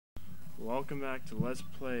Welcome back to Let's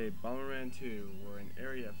Play Bomberman 2. We're in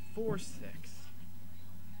Area 4-6.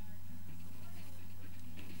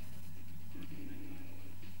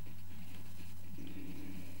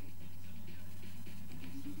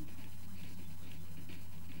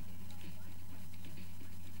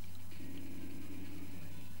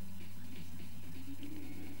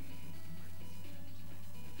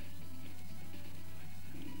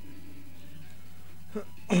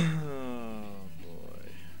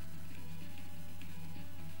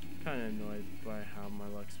 Kinda annoyed by how my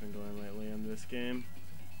luck's been going lately in this game.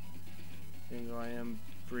 Even though I am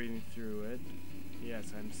breathing through it.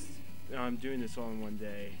 Yes, I'm doing this all in one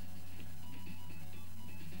day.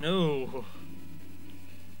 No.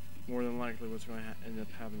 More than likely, what's going to end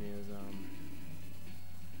up happening is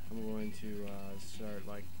I'm going to start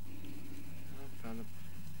like I found a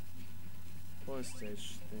bonus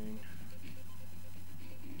stage thing.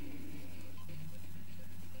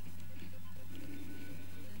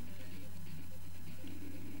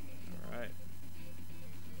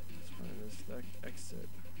 Exit.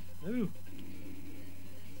 Ooh.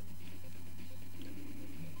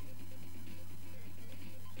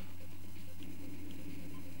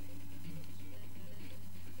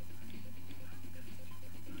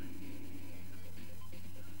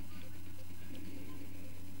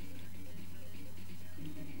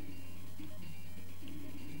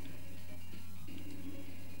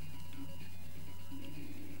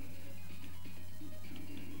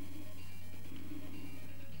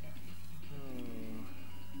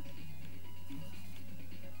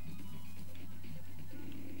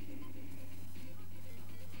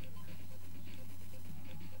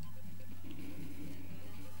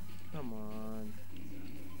 Come on.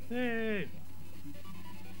 Hey!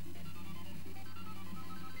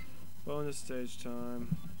 Bonus stage time.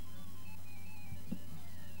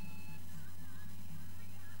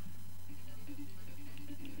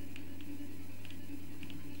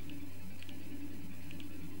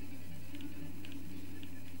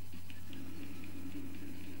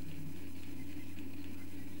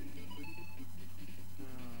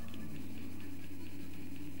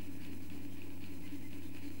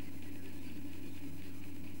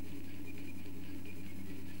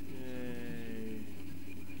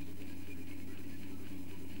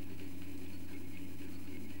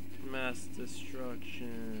 Mass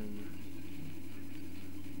destruction.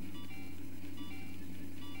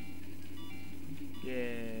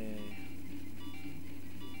 Yay.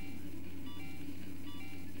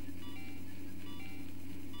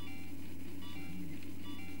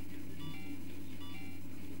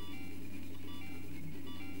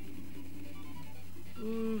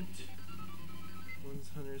 Woot.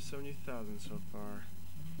 170,000 so far.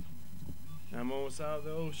 I'm almost out of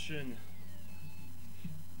the ocean.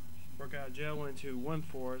 Broke out of jail, went into one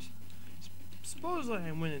forest. Supposedly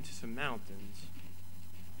I went into some mountains.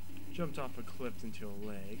 Jumped off a cliff into a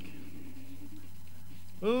lake.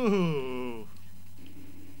 Ooh!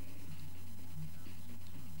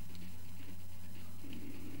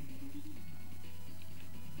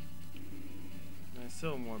 And I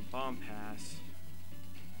still want Bomb Pass.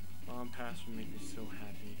 Bomb Pass would make me so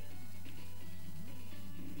happy.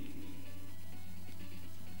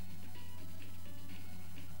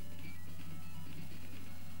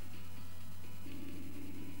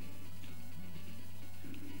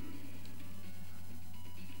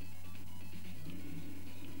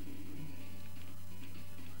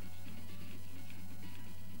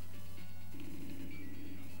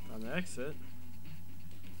 Exit.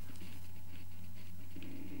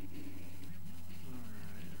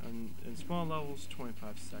 Alright, in small levels,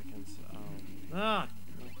 25 seconds.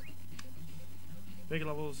 Big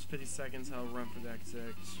levels, 50 seconds, I'll run for the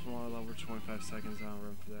exit. Smaller level, 25 seconds, I'll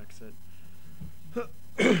run for the exit.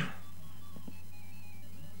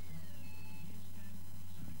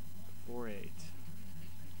 4-8.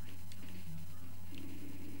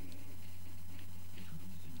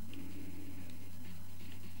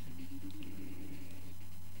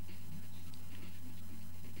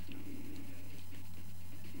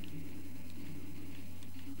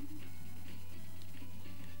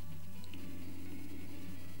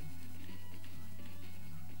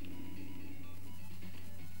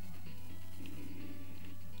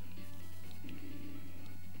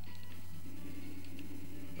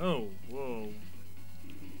 Oh, whoa.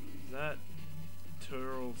 Is that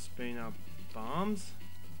turtle spitting out bombs?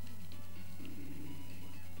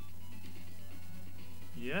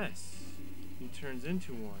 Yes, he turns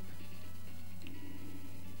into one.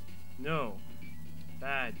 No,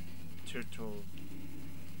 bad turtle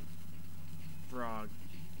frog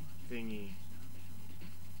thingy.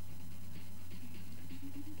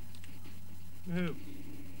 Woohoo!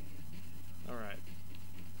 Alright.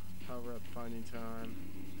 Power up finding time.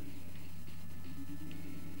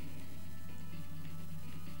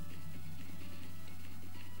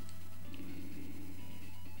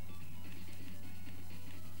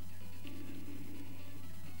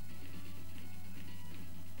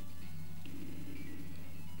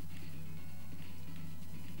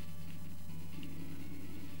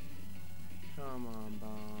 Come on,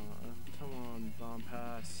 bomb. Come on, bomb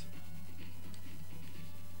pass.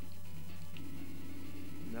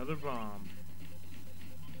 Another bomb.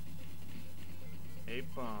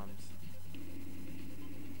 8 bombs.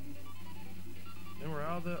 And we're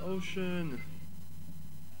out of the ocean.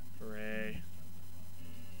 Hooray.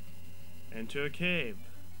 Into a cave.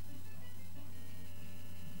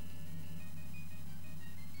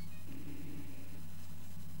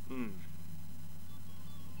 Hmm.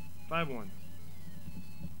 5-1.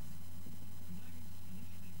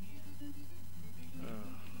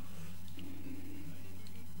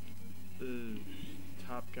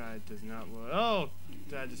 Top guy does not look. Oh!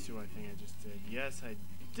 Did I just do what I think I just did? Yes, I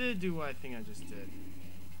did do what I think I just did.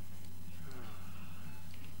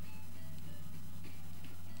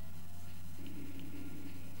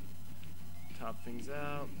 Top things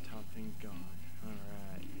out, top things gone.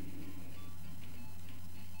 Alright.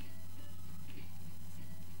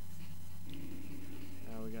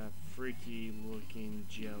 Now we got freaky looking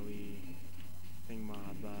jelly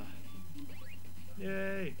thingmaba.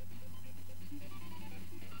 Yay!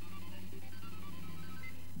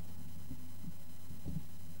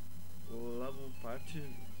 Level 5-2.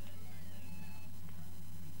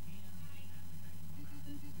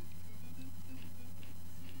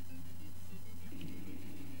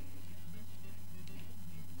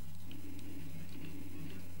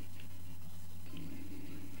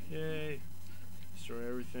 Yay! Destroy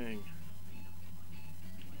everything.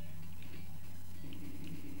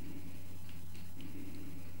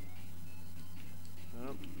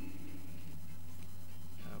 Oh.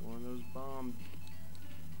 Got one of those bomb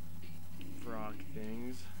frog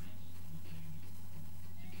things.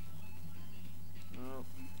 Oh,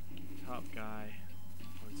 top guy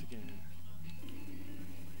once again.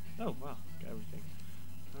 Oh wow, got everything.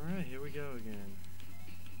 Alright, here we go again.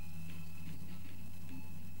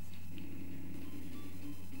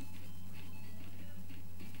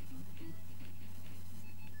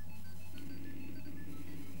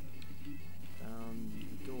 Found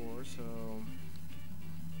the door, so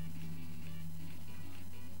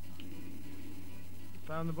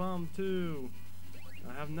found the bomb too.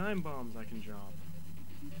 I have 9 bombs I can drop.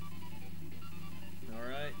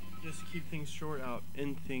 Alright, just to keep things short, I'll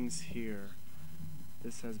end things here.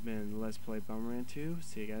 This has been Let's Play Bomberman 2.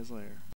 See you guys later.